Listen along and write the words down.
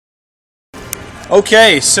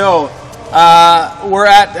Okay, so we're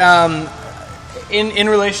at in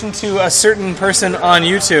relation to a certain person on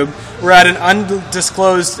YouTube. We're at an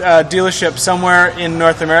undisclosed dealership somewhere in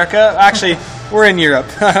North America. Actually, we're in Europe.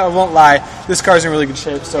 I won't lie. This car's in really good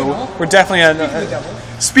shape, so we're definitely at.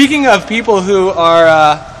 Speaking of people who are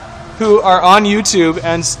on YouTube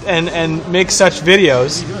and make such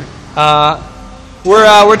videos,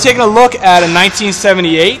 we're taking a look at a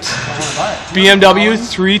 1978 BMW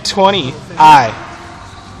 320i.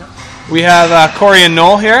 We have Corey and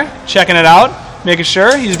Noel here checking it out, making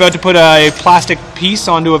sure. He's about to put a plastic piece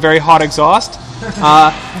onto a very hot exhaust.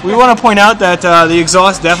 We want to point out that the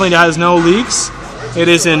exhaust definitely has no leaks. It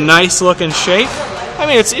is in nice looking shape. I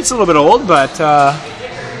mean, it's a little bit old, but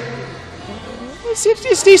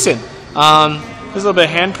it's decent. There's a little bit of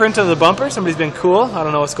handprint on the bumper. Somebody's been cool. I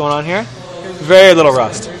don't know what's going on here. Very little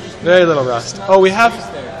rust. Very little rust. Oh, we have.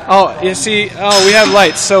 Oh, you see. Oh, we have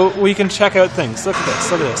lights, so we can check out things. Look at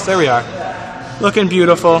this. Look at this. There we are. Looking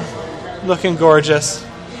beautiful. Looking gorgeous.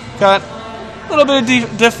 Got a little bit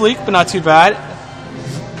of diff leak, but not too bad.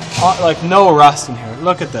 Like no rust in here.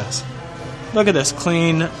 Look at this. Look at this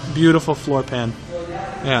clean, beautiful floor pan.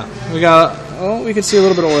 Yeah, we got. Oh, we can see a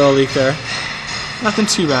little bit of oil leak there. Nothing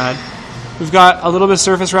too bad. We've got a little bit of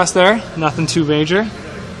surface rust there. Nothing too major.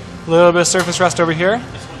 A little bit of surface rust over here.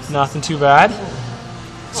 Nothing too bad.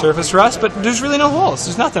 Surface rust, but there's really no holes.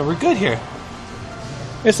 There's nothing. We're good here.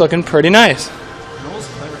 It's looking pretty nice. Noel's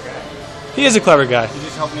a clever guy. He is a clever guy. You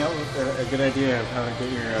just helped me out with a good idea of how to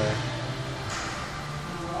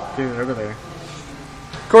get it over there.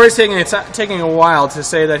 Corey's taking a while to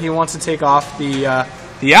say that he wants to take off the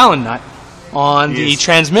Allen nut on the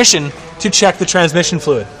transmission to check the transmission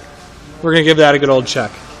fluid. We're going to give that a good old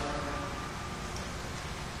check.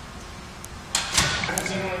 I've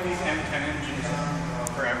seen one of these M10 engines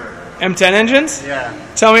forever. M10 engines? Yeah.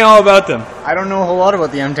 Tell me all about them. I don't know a whole lot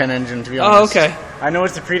about the M10 engine, to be honest. Oh, okay. I know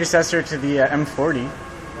it's the predecessor to the M40,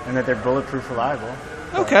 and that they're bulletproof reliable.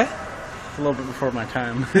 Okay. It's a little bit before my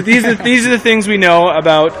time. These are the things we know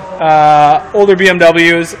about older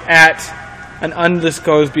BMWs at an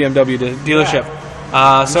undisclosed BMW dealership. Yeah.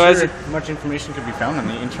 So sure much information could be found on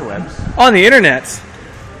the interwebs. On the internet.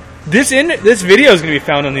 This video is going to be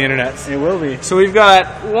found on the internet. It will be. So we've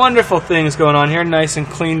got wonderful things going on here. Nice and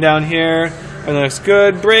clean down here. And looks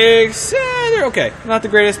good. Brakes, they're okay. Not the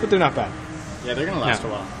greatest, but they're not bad. Yeah, they're going to last a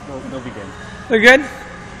while. They'll be good. They're good.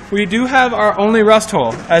 We do have our only rust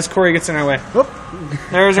hole as Corey gets in our way. Whoop.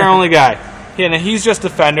 There's our only guy. Yeah, he's just a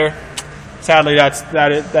fender. Sadly,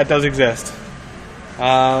 that does exist.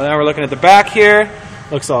 Now we're looking at the back here.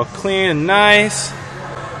 Looks all clean and nice.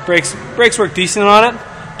 Brakes work decent on it.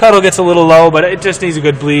 Pedal gets a little low, but it just needs a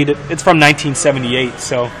good bleed. It's from 1978,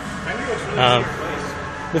 so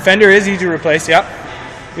the fender is easy to replace. Yep.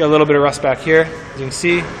 You got a little bit of rust back here, as you can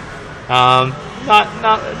see.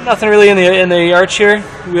 Nothing really in the arch here.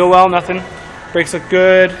 Wheel well, nothing. Brakes look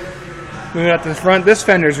good. Moving out to the front, this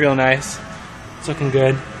fender's real nice. It's looking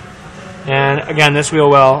good. And again, this wheel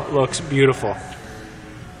well looks beautiful.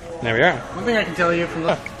 There we are. One thing I can tell you from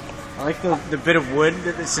the, I like the bit of wood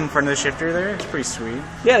that's in front of the shifter there. It's pretty sweet.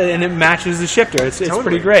 Yeah, and it matches the shifter. It's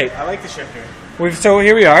pretty great. I like the shifter. So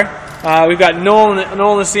here we are. We've got Noel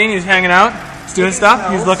in the scene. He's hanging out. He's doing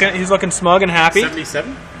stuff. He's looking smug and happy.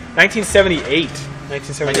 77? 1978.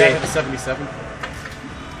 1978. My dad had a 77.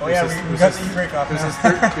 Oh yeah, we got the e-brake off. It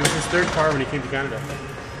was his third car when he came to Canada.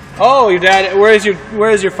 Oh, your dad. Where is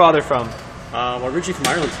your father from? Well, originally from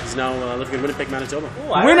Ireland. He's now living in Winnipeg, Manitoba.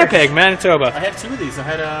 Oh, Winnipeg, Manitoba. I had two of these. I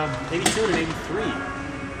had 82 and an 83.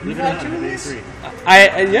 You had two of these?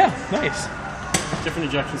 83. Yeah, nice. Different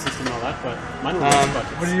injection system and all that, but mine were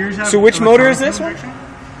what do yours have? So which motor is this one? It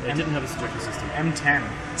didn't have this injection system. M10.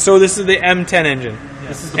 So this is the M10 engine. Yeah.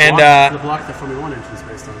 This is the block the Formula 1 engine is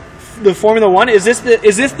based on. The Formula 1? Is this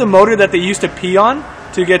the motor that they used to pee on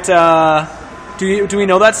to get? Do we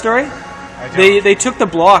know that story? They took the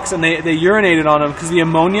blocks and they urinated on them because the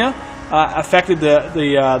ammonia affected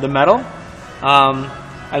the metal.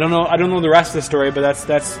 I don't know the rest of the story, but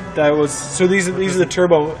that was so. These are the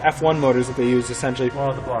turbo F1 motors that they use essentially.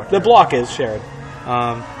 Well, the block is shared.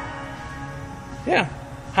 Yeah.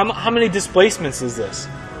 How many displacements is this?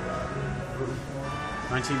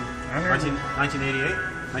 1988,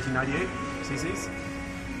 1998 cc's.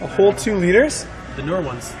 A whole 2 liters? The newer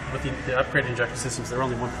ones with the upgraded injection systems, they're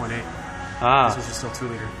only 1.8. Ah. This was just still 2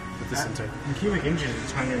 liter with this intake. The cubic engine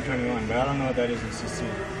is 121, but I don't know what that is in cc.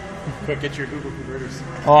 Quick, get your Google converters.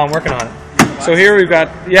 Oh, I'm working on it. So here we've got.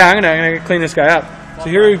 Yeah, I'm gonna clean this guy up. So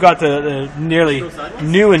here we've got the nearly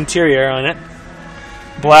new interior on it.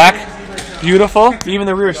 Black, beautiful. Even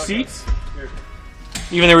the rear seats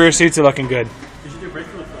are looking good.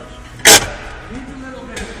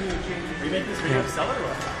 you sell it or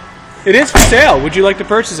what? It is for sale. Would you like to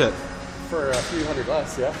purchase it? For a few hundred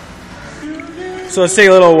less, yeah. So let's take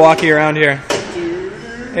a little walkie around here.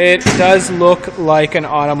 It does look like an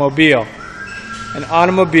automobile. An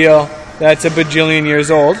automobile that's a bajillion years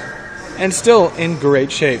old and still in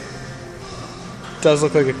great shape. It does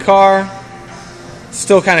look like a car.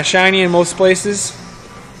 Still kind of shiny in most places.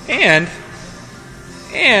 And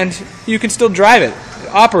you can still drive it. It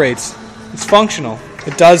operates. It's functional.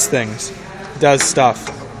 It does things. It does stuff.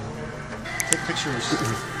 Take pictures.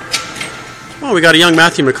 Well, we got a young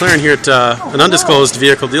Matthew McLaren here at an undisclosed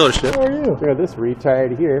vehicle dealership. How are you? Look at this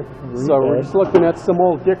retard here. So we're just looking at some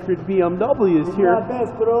old Dickford BMWs here,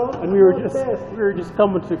 and we were just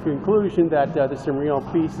coming to the conclusion that there's some real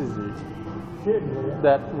pieces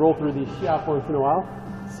that roll through these shops once in a while.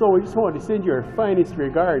 So we just wanted to send you our finest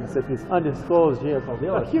regards at this undisclosed vehicle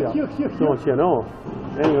dealership. Don't you know?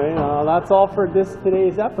 Anyway, that's all for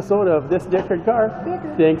today's episode of This Dickford Car.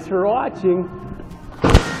 Thanks for watching.